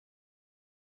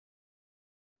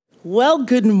Well,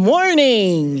 good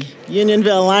morning,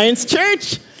 Unionville Alliance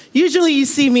Church. Usually you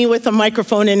see me with a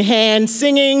microphone in hand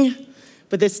singing,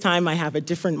 but this time I have a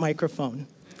different microphone.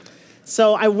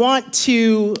 So I want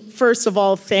to, first of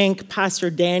all, thank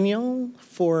Pastor Daniel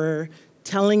for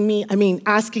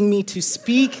asking me to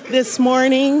speak this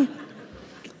morning.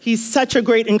 He's such a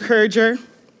great encourager.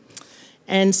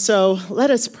 And so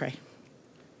let us pray.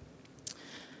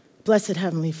 Blessed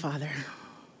Heavenly Father,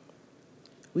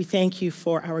 we thank you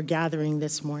for our gathering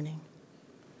this morning.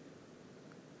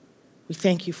 We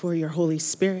thank you for your Holy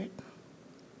Spirit.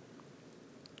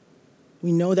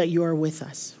 We know that you are with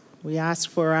us. We ask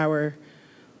for our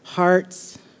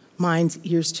hearts, minds,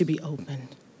 ears to be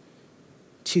opened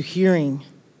to hearing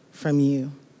from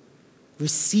you,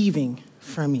 receiving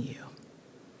from you.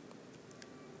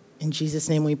 In Jesus'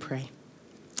 name we pray.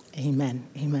 Amen.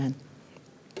 Amen.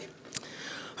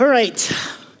 All right.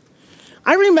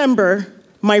 I remember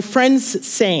my friends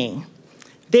saying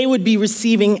they would be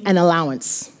receiving an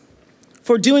allowance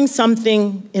for doing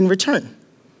something in return.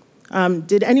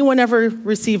 Did anyone ever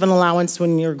receive an allowance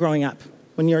when you were growing up,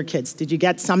 when you were kids? Did you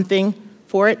get something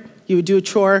for it? You would do a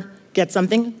chore, get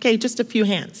something? Okay, just a few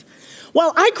hands.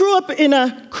 Well, I grew up in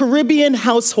a Caribbean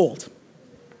household.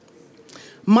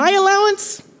 My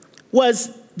allowance was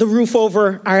the roof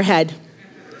over our head,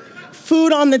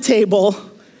 food on the table,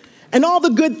 and all the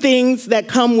good things that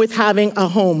come with having a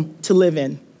home to live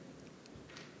in.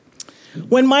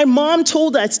 When my mom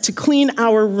told us to clean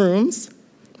our rooms,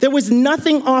 there was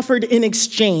nothing offered in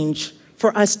exchange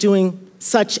for us doing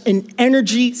such an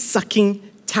energy-sucking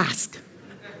task.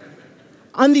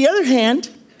 On the other hand,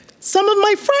 some of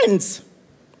my friends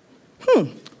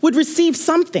would receive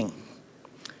something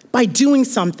by doing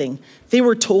something they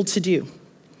were told to do.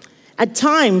 At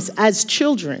times, as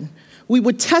children, we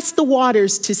would test the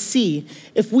waters to see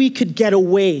if we could get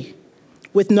away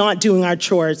with not doing our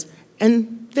chores,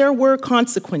 and there were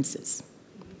consequences.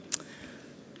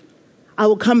 I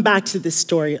will come back to this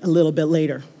story a little bit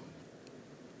later.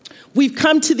 We've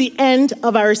come to the end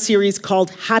of our series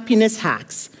called Happiness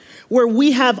Hacks, where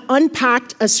we have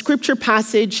unpacked a scripture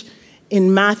passage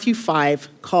in Matthew 5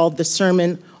 called the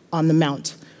Sermon on the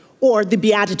Mount, or the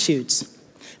Beatitudes,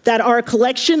 that are a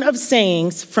collection of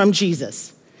sayings from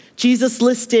Jesus. Jesus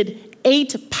listed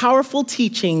 8 powerful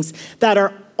teachings that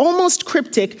are almost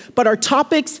cryptic, but are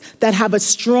topics that have a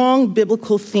strong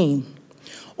biblical theme.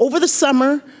 Over the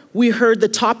summer, we heard the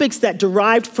topics that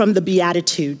derived from the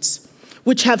Beatitudes,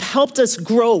 which have helped us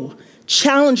grow,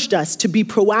 challenged us to be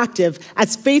proactive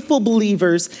as faithful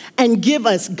believers, and give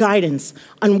us guidance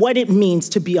on what it means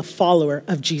to be a follower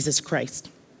of Jesus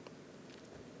Christ.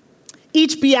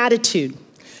 Each Beatitude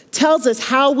tells us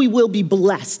how we will be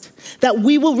blessed, that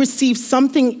we will receive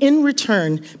something in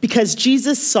return because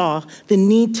Jesus saw the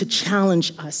need to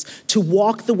challenge us to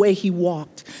walk the way he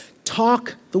walked,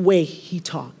 talk the way he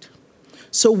talked,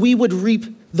 so we would reap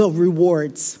the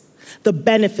rewards, the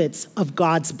benefits of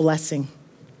God's blessing.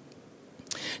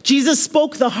 Jesus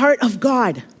spoke the heart of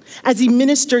God as he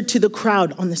ministered to the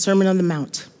crowd on the Sermon on the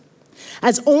Mount.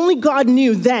 As only God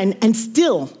knew then, and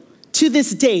still to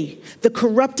this day, the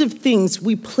corruptive things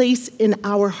we place in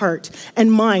our heart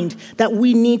and mind that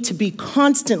we need to be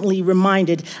constantly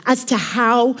reminded as to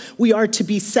how we are to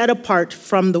be set apart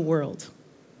from the world,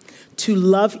 to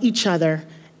love each other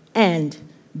and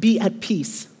be at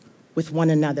peace with one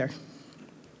another.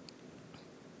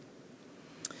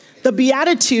 The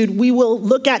beatitude we will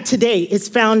look at today is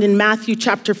found in Matthew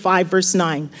chapter 5, verse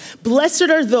 9. Blessed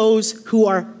are those who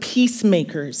are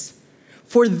peacemakers,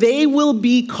 for they will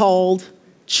be called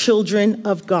children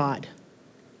of God.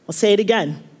 I'll say it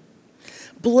again.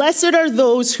 Blessed are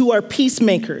those who are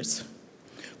peacemakers,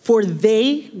 for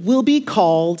they will be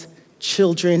called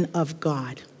children of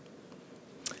God.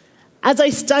 As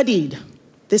I studied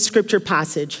this scripture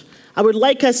passage, I would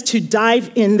like us to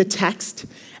dive in the text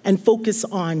and focus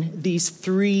on these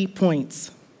 3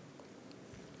 points: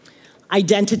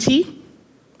 identity,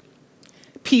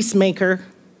 peacemaker,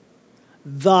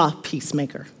 the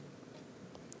peacemaker.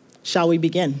 Shall we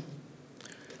begin?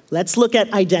 Let's look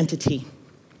at identity.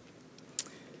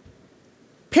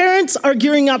 Parents are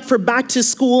gearing up for back to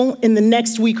school in the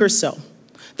next week or so.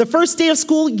 The first day of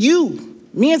school,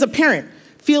 me as a parent,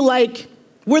 feel like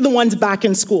we're the ones back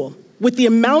in school. With the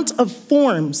amount of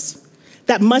forms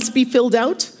that must be filled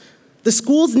out, the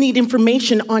schools need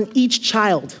information on each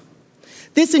child.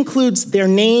 This includes their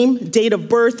name, date of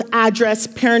birth, address,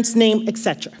 parent's name,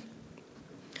 etc.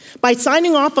 By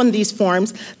signing off on these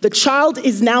forms, the child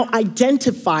is now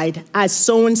identified as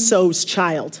so-and-so's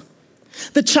child.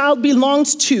 The child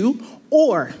belongs to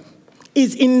or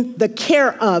is in the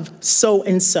care of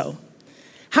so-and-so.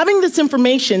 Having this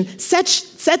information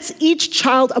sets each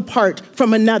child apart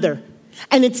from another,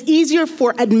 and it's easier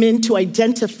for admin to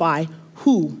identify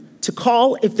who to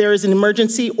call if there is an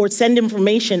emergency or send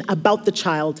information about the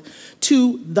child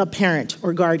to the parent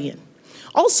or guardian.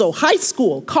 Also, high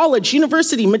school, college,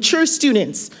 university, mature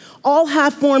students all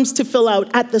have forms to fill out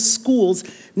at the schools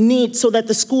so that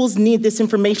the schools need this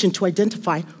information to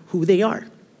identify who they are.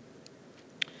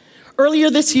 Earlier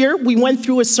this year, we went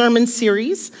through a sermon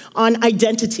series on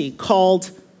identity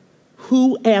called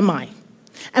Who Am I?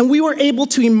 And we were able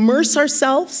to immerse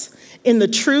ourselves in the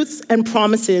truths and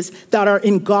promises that are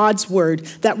in God's word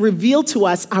that reveal to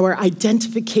us our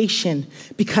identification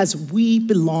because we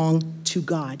belong to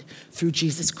God through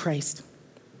Jesus Christ.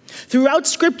 Throughout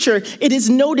Scripture, it is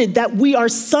noted that we are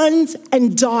sons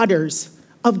and daughters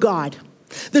of God.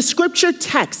 The Scripture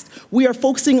text we are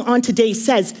focusing on today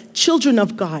says, children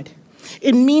of God.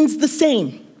 It means the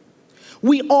same.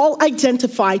 We all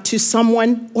identify to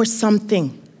someone or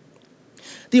something.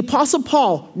 The Apostle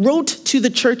Paul wrote to the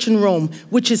church in Rome,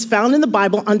 which is found in the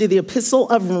Bible under the Epistle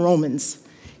of Romans.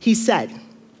 He said,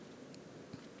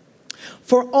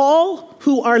 "For all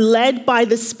who are led by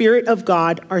the Spirit of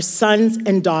God are sons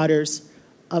and daughters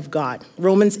of God."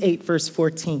 Romans 8, verse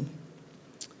 14.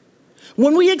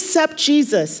 When we accept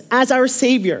Jesus as our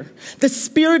Savior, the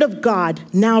Spirit of God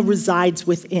now resides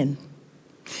within.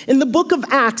 In the book of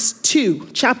Acts 2,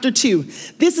 chapter 2,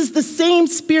 this is the same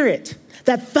Spirit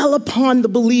that fell upon the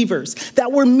believers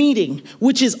that were meeting,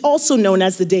 which is also known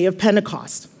as the day of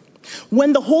Pentecost.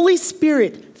 When the Holy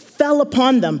Spirit fell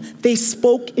upon them, they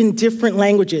spoke in different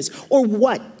languages, or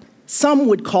what some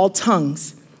would call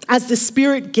tongues, as the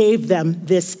Spirit gave them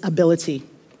this ability.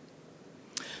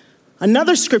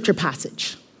 Another scripture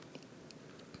passage,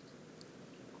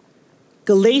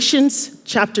 Galatians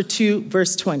chapter 2,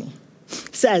 verse 20.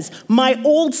 Says, "My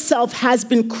old self has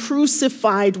been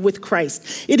crucified with Christ.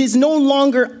 It is no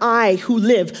longer I who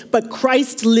live, but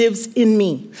Christ lives in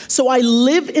me. So I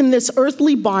live in this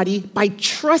earthly body by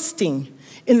trusting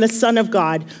in the Son of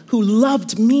God who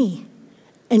loved me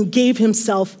and gave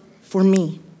himself for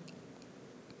me."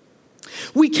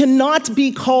 We cannot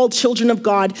be called children of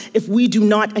God if we do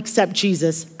not accept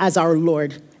Jesus as our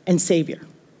Lord and Savior.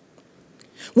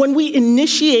 When we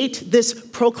initiate this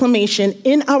proclamation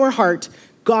in our heart,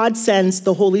 God sends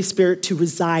the Holy Spirit to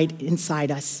reside inside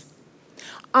us.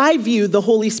 I view the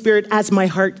Holy Spirit as my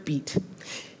heartbeat.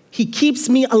 He keeps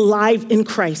me alive in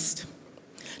Christ.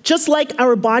 Just like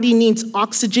our body needs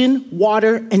oxygen,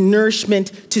 water, and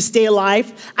nourishment to stay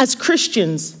alive, as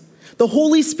Christians, the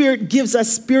Holy Spirit gives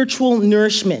us spiritual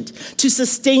nourishment to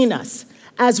sustain us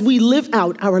as we live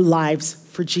out our lives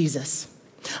for Jesus.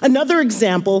 Another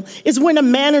example is when a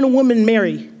man and a woman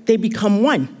marry, they become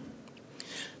one.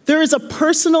 There is a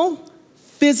personal,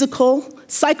 physical,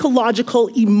 psychological,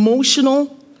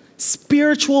 emotional,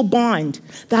 spiritual bond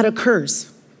that occurs.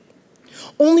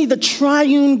 Only the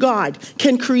triune God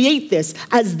can create this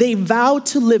as they vow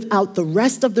to live out the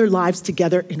rest of their lives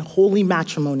together in holy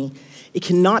matrimony. It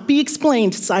cannot be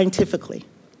explained scientifically.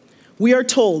 We are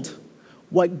told,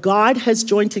 what God has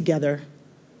joined together,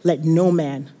 let no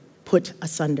man put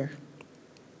asunder.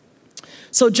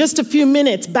 So just a few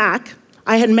minutes back,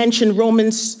 I had mentioned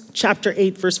Romans chapter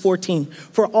 8, verse 14.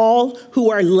 "For all who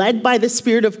are led by the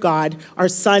Spirit of God are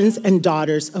sons and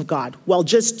daughters of God." Well,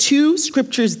 just two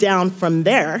scriptures down from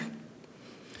there,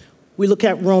 we look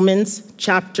at Romans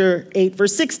chapter 8,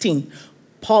 verse 16.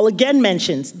 Paul again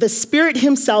mentions, "The Spirit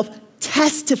himself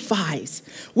testifies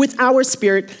with our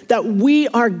spirit that we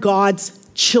are God's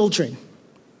children."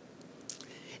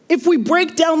 If we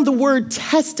break down the word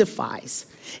testifies,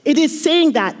 it is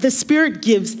saying that the Spirit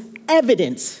gives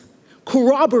evidence,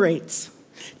 corroborates,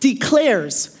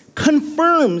 declares,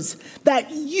 confirms that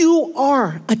you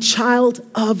are a child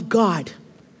of God.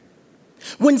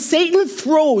 When Satan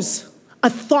throws a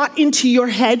thought into your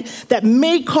head that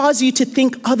may cause you to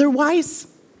think otherwise,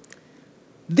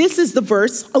 this is the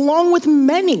verse, along with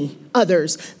many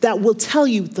others, that will tell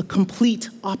you the complete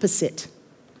opposite.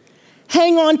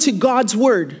 Hang on to God's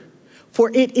word,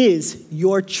 for it is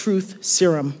your truth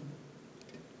serum.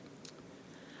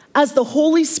 As the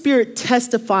Holy Spirit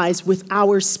testifies with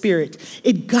our spirit,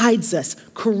 it guides us,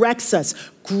 corrects us,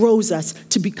 grows us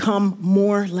to become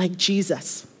more like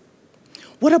Jesus.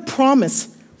 What a promise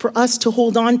for us to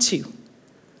hold on to.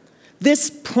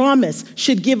 This promise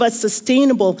should give us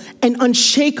sustainable and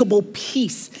unshakable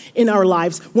peace in our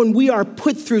lives when we are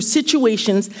put through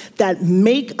situations that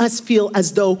make us feel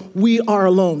as though we are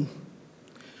alone.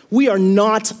 We are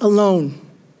not alone.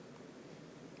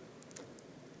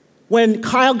 When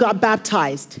Kyle got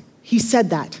baptized, he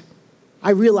said that. I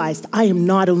realized I am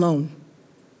not alone.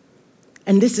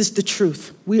 And this is the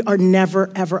truth. We are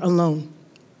never, ever alone.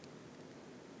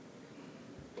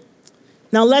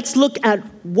 Now let's look at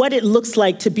what it looks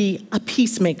like to be a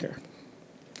peacemaker.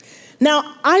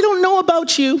 Now, I don't know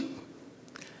about you,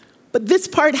 but this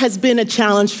part has been a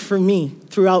challenge for me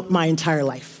throughout my entire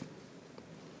life.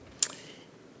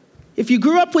 If you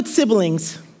grew up with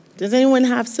siblings, does anyone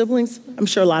have siblings? I'm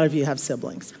sure a lot of you have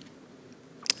siblings.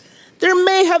 There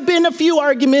may have been a few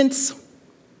arguments,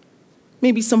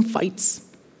 maybe some fights.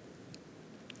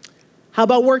 How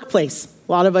about workplace?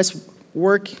 A lot of us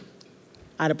work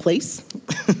at a place.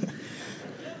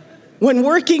 When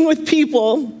working with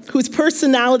people whose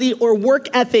personality or work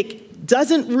ethic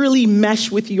doesn't really mesh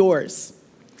with yours,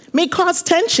 may cause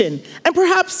tension, and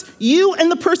perhaps you and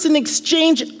the person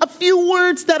exchange a few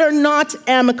words that are not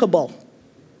amicable.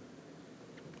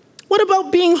 What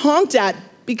about being honked at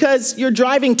because you're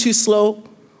driving too slow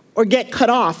or get cut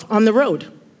off on the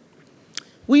road?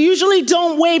 We usually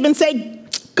don't wave and say,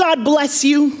 "God bless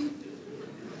you,"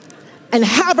 and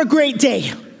 "have a great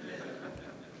day."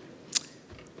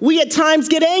 We at times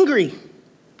get angry,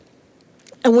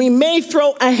 and we may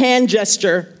throw a hand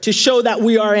gesture to show that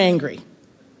we are angry.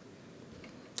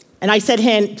 And I said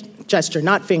hand gesture,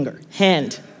 not finger,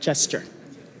 hand gesture.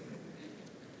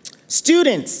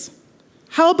 Students,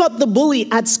 how about the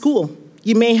bully at school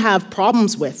you may have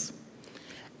problems with,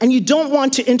 and you don't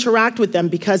want to interact with them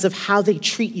because of how they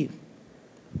treat you?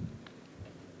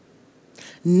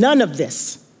 None of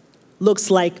this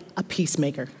looks like a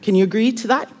peacemaker. Can you agree to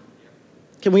that?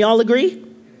 Can we all agree?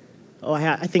 Oh,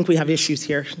 I think we have issues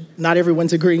here. Not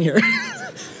everyone's agreeing here.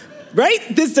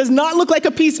 Right? This does not look like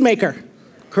a peacemaker,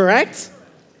 correct?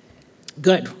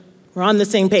 Good. We're on the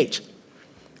same page.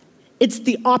 It's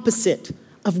the opposite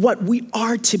of what we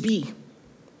are to be.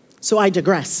 So I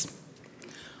digress.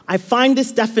 I find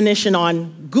this definition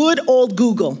on good old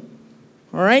Google,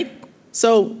 all right?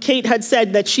 So Kate had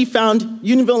said that she found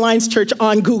Unionville Lions Church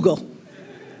on Google.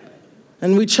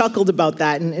 And we chuckled about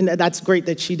that, and that's great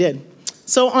that she did.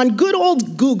 So on good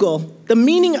old Google, the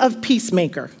meaning of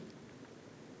peacemaker.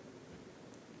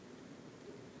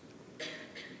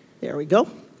 There we go.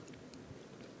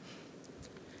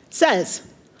 Says,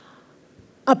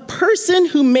 a person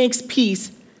who makes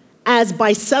peace as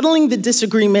by settling the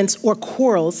disagreements or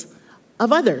quarrels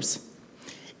of others.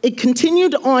 It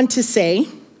continued on to say,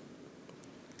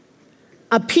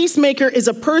 a peacemaker is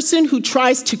a person who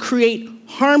tries to create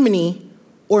harmony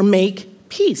or make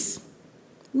peace.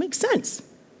 Makes sense.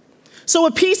 So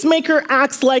a peacemaker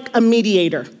acts like a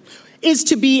mediator, is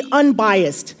to be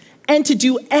unbiased and to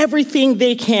do everything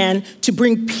they can to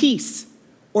bring peace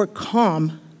or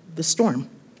calm the storm,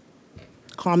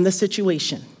 calm the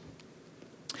situation.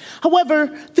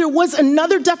 However, there was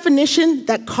another definition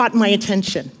that caught my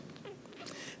attention.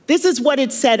 This is what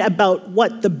it said about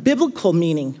what the biblical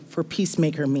meaning for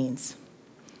peacemaker means.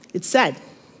 It said,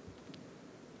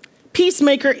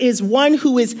 peacemaker is one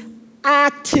who is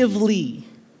actively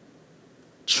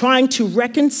trying to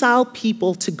reconcile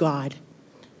people to God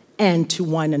and to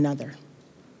one another.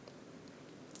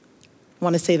 I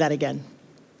want to say that again.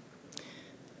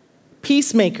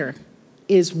 Peacemaker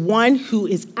is one who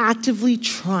is actively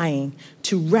trying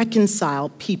to reconcile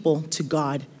people to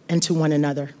God and to one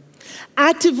another.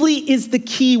 Actively is the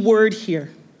key word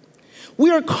here.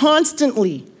 We are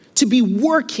constantly to be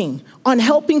working on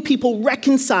helping people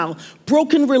reconcile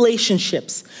broken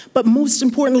relationships, but most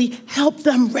importantly, help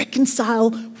them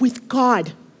reconcile with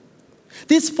God.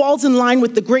 This falls in line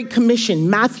with the Great Commission,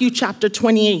 Matthew chapter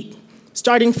 28,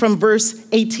 starting from verse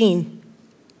 18.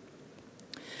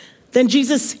 Then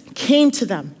Jesus came to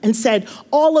them and said,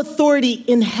 all authority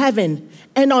in heaven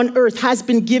and on earth has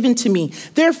been given to me.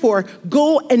 Therefore,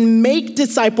 go and make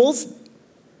disciples.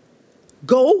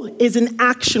 Go is an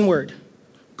action word.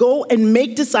 Go and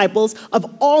make disciples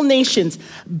of all nations,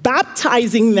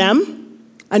 baptizing them,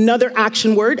 another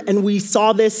action word, and we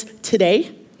saw this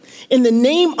today, in the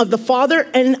name of the Father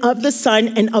and of the Son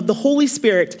and of the Holy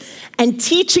Spirit, and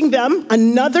teaching them,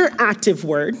 another active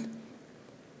word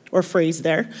or phrase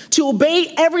there, to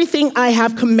obey everything I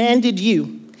have commanded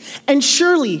you. And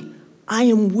surely I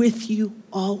am with you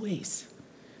always,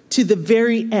 to the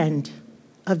very end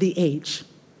of the age.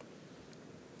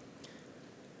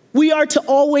 We are to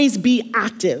always be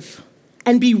active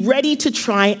and be ready to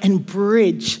try and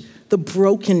bridge the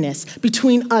brokenness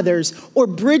between others or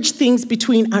bridge things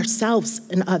between ourselves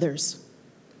and others.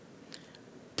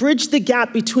 Bridge the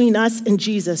gap between us and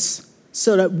Jesus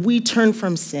so that we turn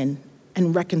from sin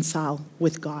and reconcile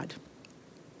with God.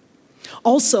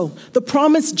 Also, the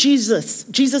promise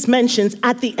Jesus mentions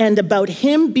at the end about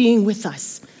him being with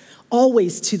us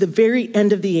always to the very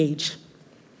end of the age.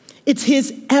 It's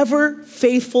his ever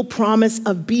faithful promise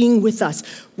of being with us.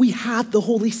 We have the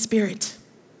Holy Spirit.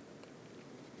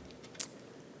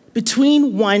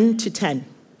 Between 1 to 10.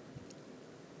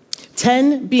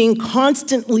 10 being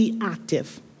constantly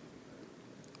active.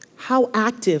 How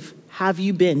active have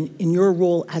you been in your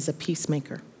role as a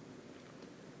peacemaker?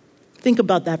 Think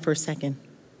about that for a second.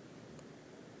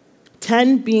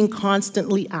 10 being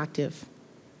constantly active.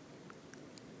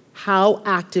 How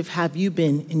active have you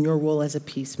been in your role as a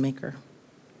peacemaker?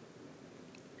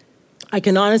 I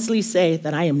can honestly say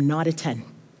that I am not a 10.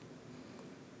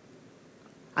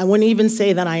 I wouldn't even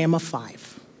say that I am a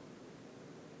 5.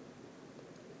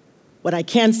 What I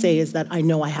can say is that I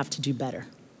know I have to do better.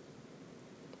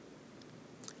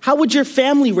 How would your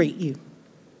family rate you?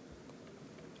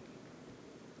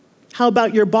 How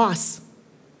about your boss,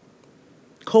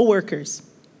 coworkers,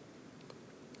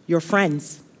 your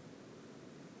friends,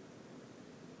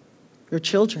 your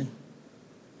children?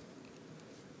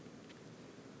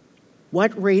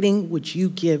 What rating would you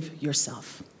give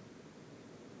yourself?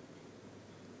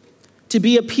 To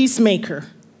be a peacemaker,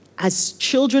 as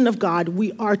children of God,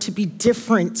 we are to be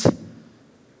different,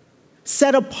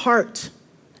 set apart,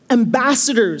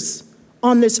 ambassadors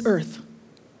on this earth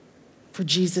for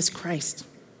Jesus Christ.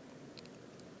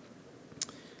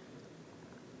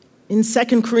 In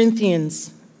 2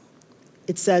 Corinthians,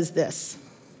 it says this: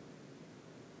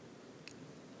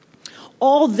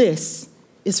 all this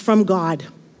is from God,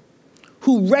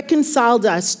 who reconciled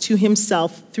us to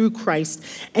himself through Christ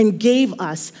and gave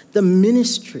us the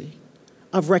ministry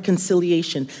of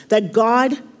reconciliation, that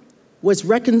God was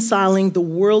reconciling the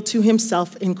world to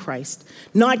himself in Christ,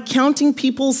 not counting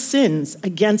people's sins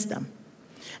against them.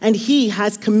 And he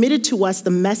has committed to us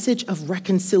the message of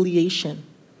reconciliation.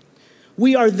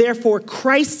 We are therefore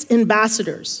Christ's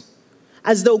ambassadors,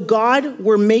 as though God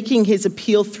were making his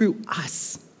appeal through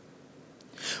us.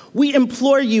 We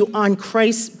implore you on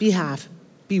Christ's behalf,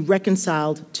 be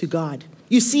reconciled to God.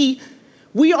 You see,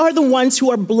 we are the ones who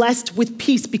are blessed with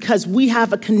peace because we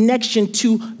have a connection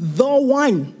to the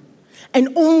one and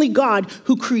only God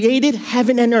who created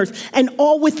heaven and earth and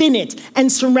all within it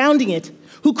and surrounding it,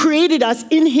 who created us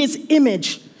in his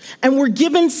image. And we're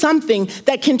given something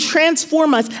that can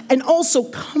transform us and also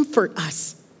comfort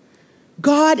us.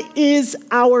 God is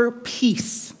our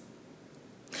peace.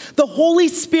 The Holy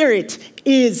Spirit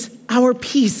is our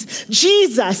peace.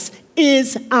 Jesus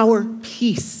is our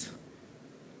peace.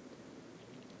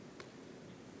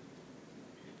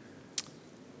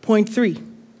 Point 3,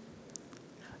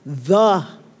 the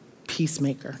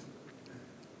peacemaker.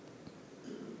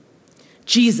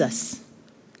 Jesus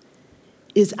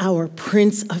is our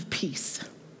Prince of Peace.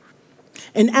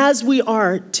 And as we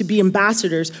are to be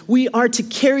ambassadors, we are to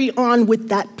carry on with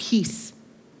that peace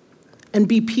and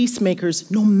be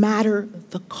peacemakers no matter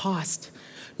the cost,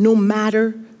 no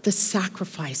matter the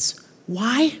sacrifice.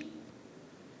 Why?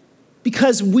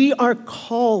 Because we are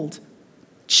called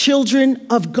children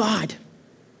of God.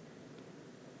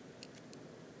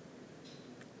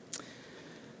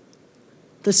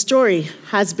 The story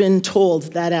has been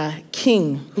told that a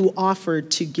king who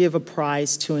offered to give a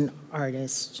prize to an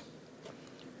artist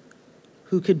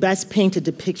who could best paint a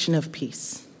depiction of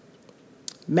peace.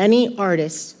 Many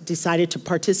artists decided to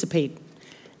participate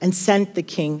and sent the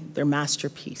king their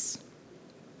masterpiece.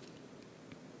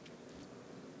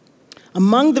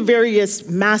 Among the various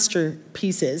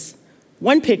masterpieces,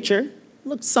 one picture,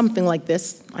 looked something like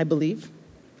this, I believe,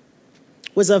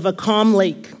 was of a calm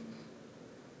lake,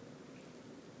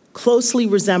 closely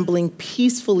resembling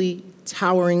peacefully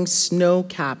towering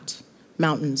snow-capped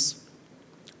mountains,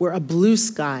 where a blue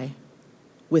sky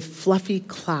with fluffy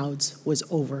clouds was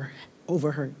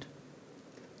overhead.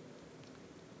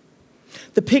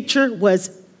 The picture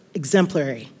was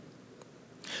exemplary.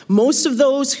 Most of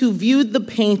those who viewed the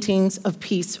paintings of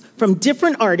peace from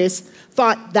different artists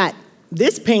thought that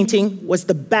this painting was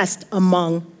the best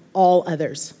among all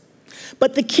others.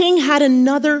 But the king had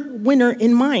another winner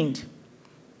in mind.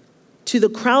 To the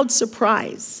crowd's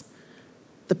surprise,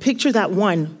 the picture that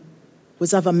won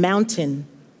was of a mountain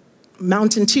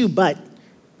too, but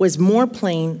was more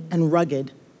plain and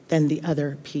rugged than the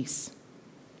other piece.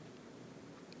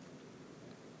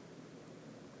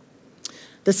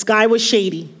 The sky was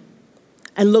shady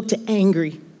and looked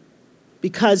angry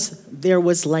because there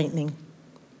was lightning.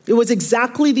 It was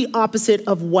exactly the opposite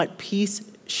of what peace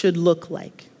should look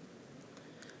like.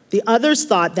 The others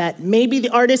thought that maybe the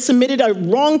artist submitted a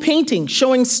wrong painting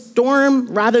showing storm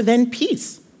rather than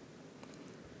peace.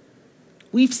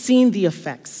 We've seen the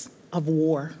effects of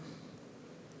war.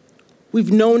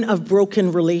 We've known of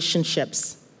broken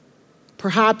relationships.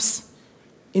 Perhaps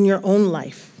in your own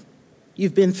life,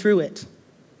 you've been through it.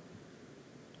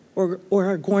 or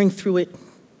are going through it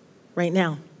right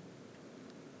now.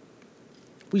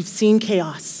 We've seen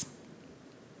chaos.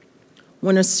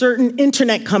 When a certain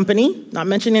internet company, not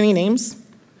mentioning any names,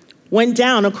 went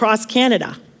down across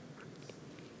Canada,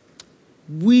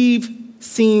 we've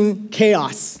seen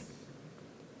chaos.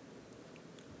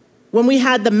 When we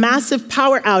had the massive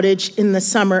power outage in the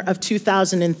summer of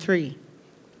 2003,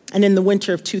 and in the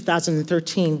winter of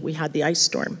 2013, we had the ice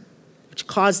storm, which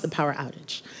caused the power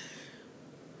outage.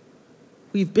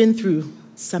 We've been through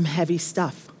some heavy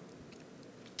stuff.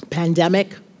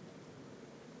 Pandemic,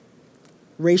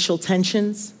 racial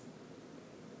tensions,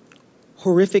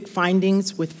 horrific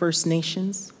findings with First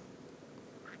Nations,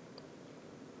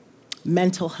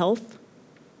 mental health,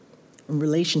 and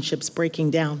relationships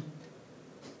breaking down.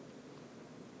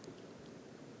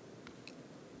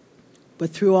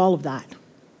 But through all of that,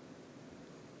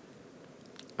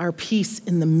 our peace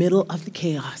in the middle of the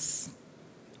chaos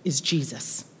is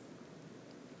Jesus.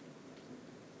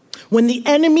 When the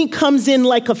enemy comes in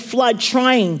like a flood,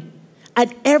 trying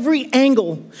at every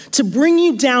angle to bring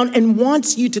you down and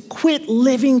wants you to quit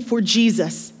living for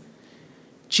Jesus,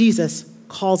 Jesus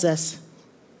calls us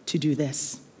to do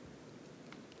this.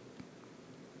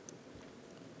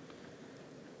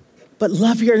 But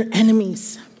love your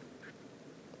enemies.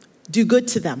 Do good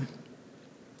to them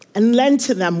and lend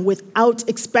to them without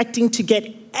expecting to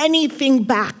get anything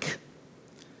back.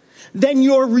 Then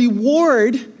your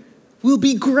reward will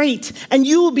be great, and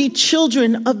you will be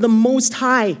children of the Most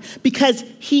High, because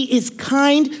He is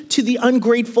kind to the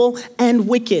ungrateful and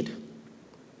wicked.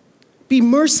 Be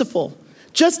merciful,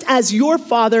 just as your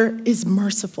Father is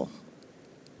merciful.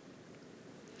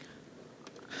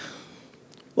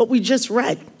 What we just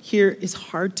read here is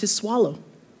hard to swallow.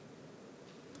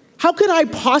 How could I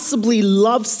possibly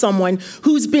love someone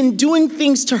who's been doing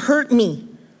things to hurt me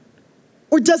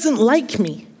or doesn't like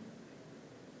me?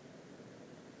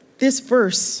 This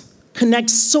verse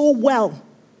connects so well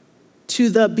to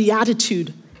the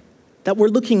beatitude that we're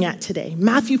looking at today.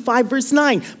 Matthew 5, verse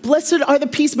 9. Blessed are the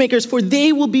peacemakers, for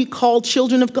they will be called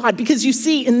children of God. Because you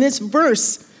see, in this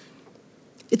verse,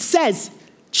 it says,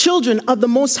 children of the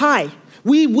Most High.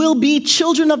 We will be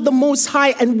children of the Most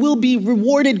High and will be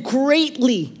rewarded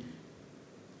greatly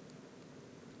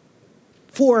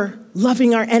for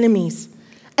loving our enemies.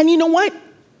 And you know what?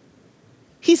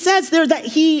 He says there that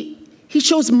he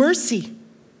shows mercy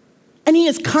and He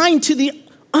is kind to the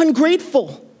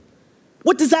ungrateful.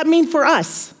 What does that mean for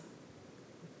us?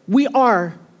 We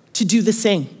are to do the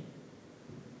same.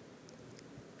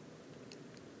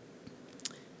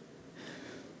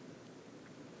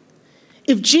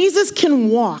 If Jesus can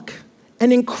walk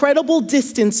an incredible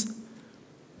distance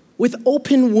with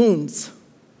open wounds,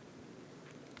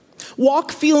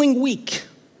 walk feeling weak,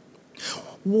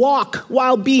 walk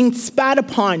while being spat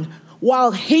upon,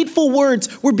 while hateful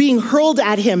words were being hurled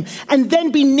at Him, and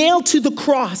then be nailed to the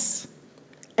cross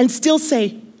and still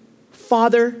say,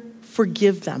 Father,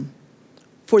 forgive them,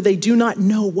 for they do not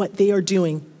know what they are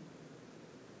doing,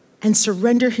 and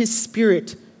surrender His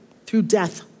Spirit through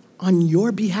death on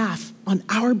your behalf, on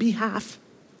our behalf.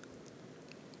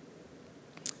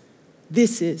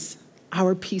 This is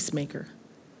our peacemaker,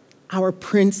 our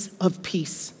Prince of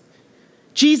Peace.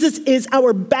 Jesus is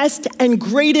our best and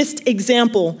greatest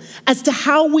example as to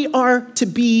how we are to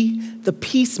be the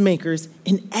peacemakers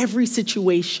in every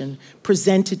situation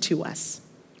presented to us.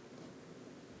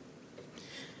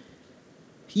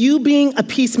 You being a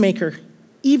peacemaker,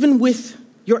 even with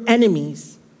your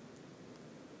enemies,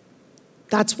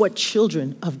 that's what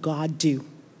children of God do.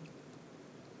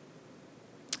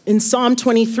 In Psalm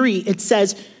 23, it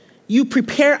says, you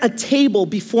prepare a table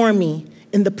before me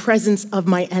in the presence of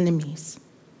my enemies.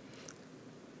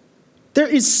 There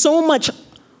is so much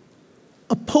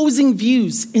opposing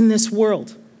views in this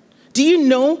world. Do you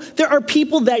know there are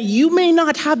people that you may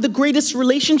not have the greatest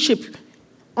relationship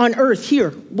on earth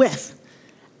here with,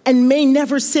 and may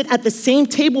never sit at the same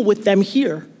table with them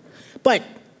here, but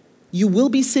you will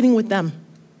be sitting with them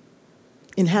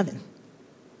in heaven.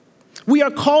 We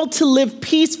are called to live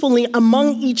peacefully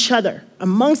amongst each other,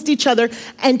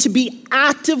 and to be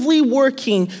actively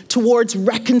working towards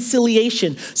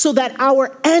reconciliation so that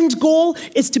our end goal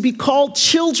is to be called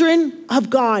children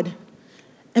of God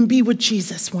and be with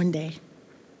Jesus one day.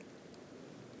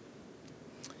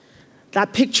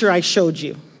 That picture I showed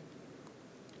you,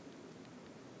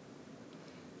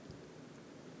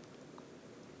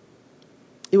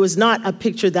 it was not a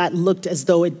picture that looked as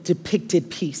though it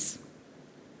depicted peace.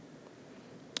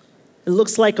 It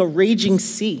looks like a raging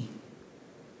sea,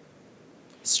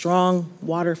 strong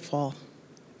waterfall.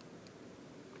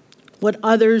 What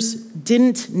others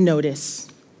didn't notice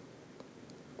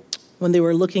when they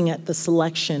were looking at the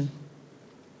selection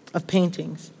of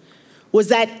paintings was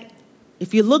that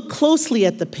if you look closely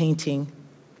at the painting,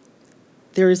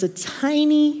 there is a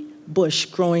tiny bush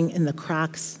growing in the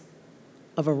cracks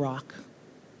of a rock.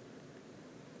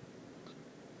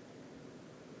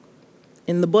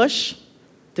 In the bush,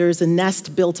 there is a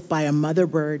nest built by a mother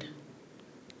bird.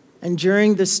 And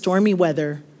during the stormy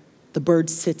weather, the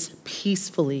bird sits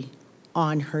peacefully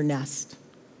on her nest.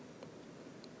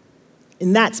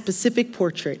 In that specific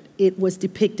portrait, it was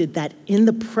depicted that in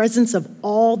the presence of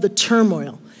all the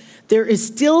turmoil, there is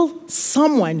still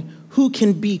someone who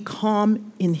can be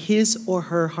calm in his or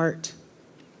her heart.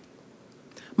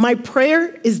 My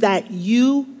prayer is that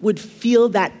you would feel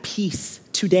that peace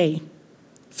today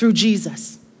through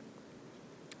Jesus,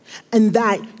 and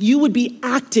that you would be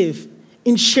active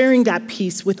in sharing that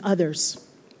peace with others.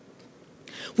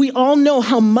 We all know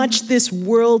how much this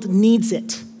world needs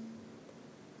it.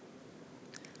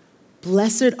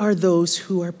 Blessed are those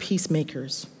who are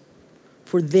peacemakers,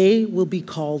 for they will be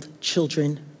called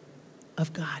children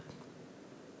of God.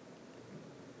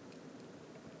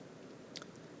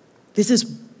 This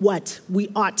is what we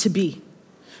ought to be.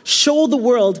 Show the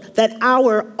world that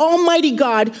our Almighty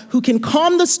God, who can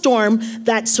calm the storm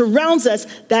that surrounds us,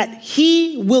 that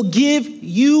He will give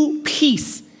you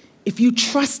peace if you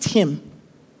trust Him.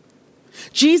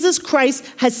 Jesus Christ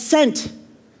has sent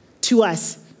to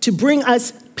us to bring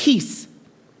us peace.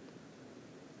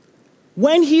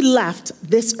 When He left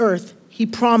this earth, He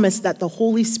promised that the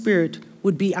Holy Spirit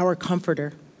would be our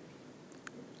comforter.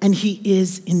 And He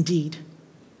is indeed.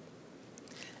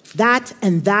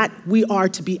 That we are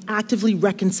to be actively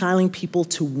reconciling people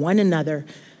to one another,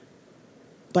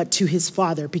 but to His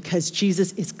Father, because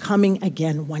Jesus is coming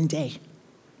again one day.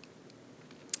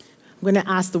 I'm going to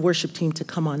ask the worship team to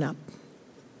come on up.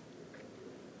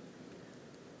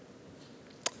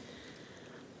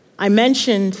 I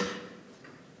mentioned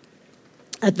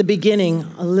at the beginning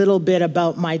a little bit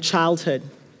about my childhood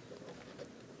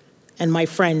and my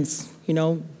friends. You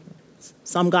know,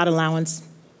 some got allowance.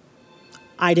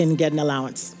 I didn't get an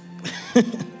allowance.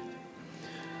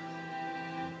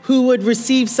 Who would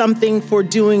receive something for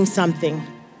doing something?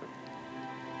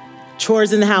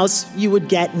 Chores in the house, you would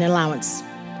get an allowance.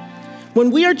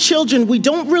 When we are children, we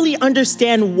don't really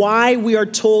understand why we are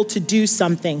told to do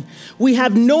something we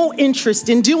have no interest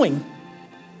in doing.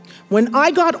 When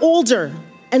I got older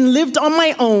and lived on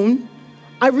my own,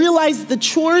 I realized the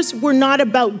chores were not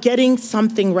about getting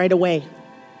something right away.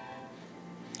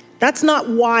 That's not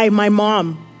why my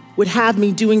mom would have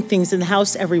me doing things in the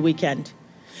house every weekend.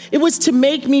 It was to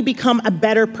make me become a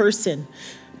better person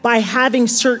by having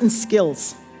certain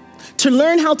skills, to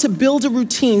learn how to build a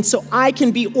routine so I can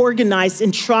be organized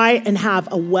and try and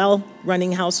have a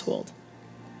well-running household.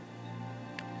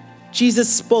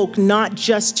 Jesus spoke not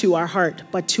just to our heart,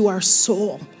 but to our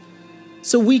soul,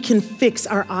 so we can fix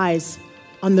our eyes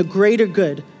on the greater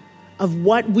good of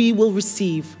what we will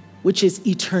receive, which is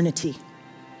eternity.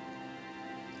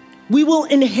 We will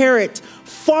inherit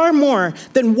far more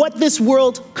than what this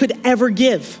world could ever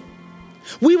give.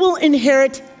 We will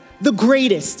inherit the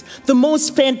greatest, the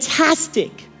most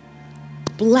fantastic,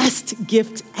 blessed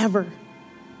gift ever,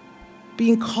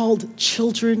 being called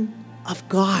children of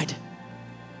God.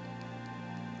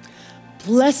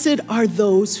 Blessed are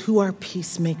those who are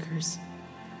peacemakers,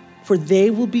 for they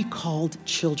will be called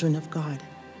children of God.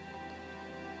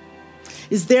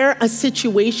 Is there a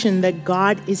situation that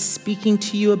God is speaking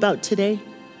to you about today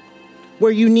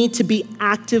where you need to be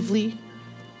actively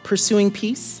pursuing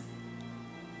peace?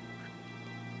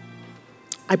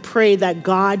 I pray that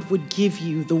God would give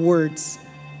you the words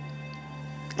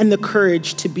and the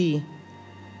courage to be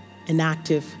an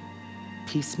active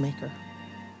peacemaker.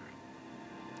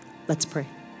 Let's pray.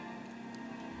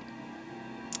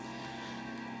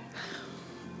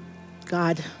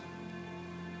 God,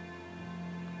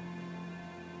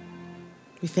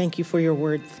 we thank you for your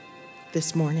word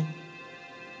this morning.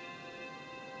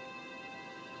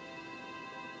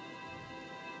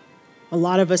 A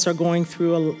lot of us are going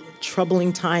through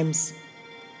troubling times.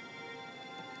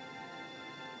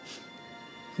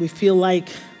 We feel like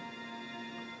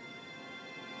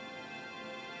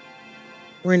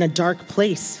we're in a dark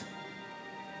place.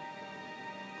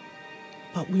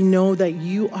 But we know that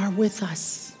you are with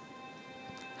us.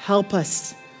 Help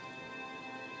us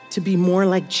to be more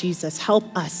like Jesus. Help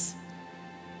us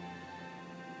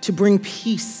to bring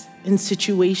peace in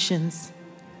situations.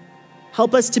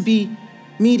 Help us to be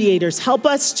mediators. Help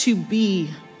us to be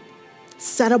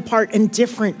set apart and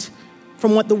different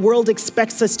from what the world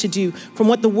expects us to do, from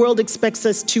what the world expects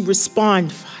us to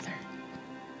respond, Father.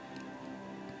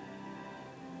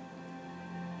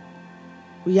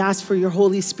 We ask for your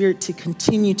Holy Spirit to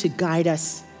continue to guide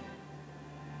us.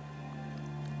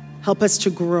 Help us to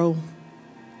grow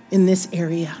in this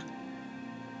area.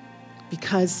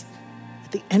 Because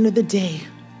at the end of the day,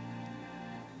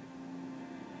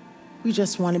 we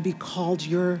just want to be called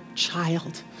your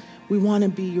child. We want to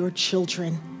be your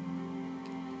children.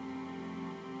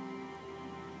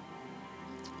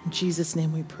 In Jesus'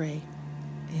 name we pray.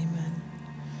 Amen.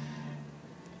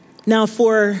 Now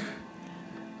for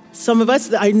some of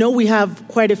us, I know we have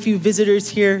quite a few visitors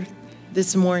here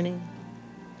this morning.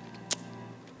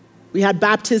 We had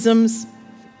baptisms,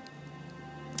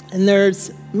 and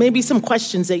there's maybe some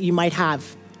questions that you might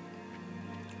have.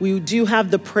 We do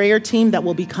have the prayer team that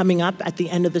will be coming up at the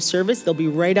end of the service. They'll be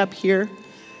right up here.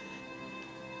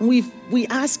 And we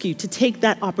ask you to take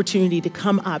that opportunity to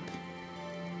come up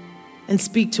and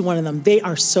speak to one of them. They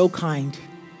are so kind.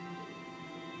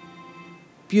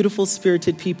 Beautiful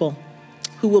spirited people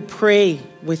who will pray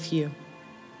with you.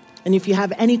 And if you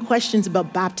have any questions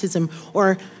about baptism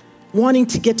or wanting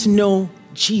to get to know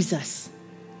Jesus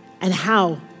and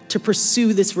how to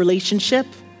pursue this relationship,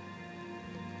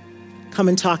 come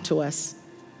and talk to us.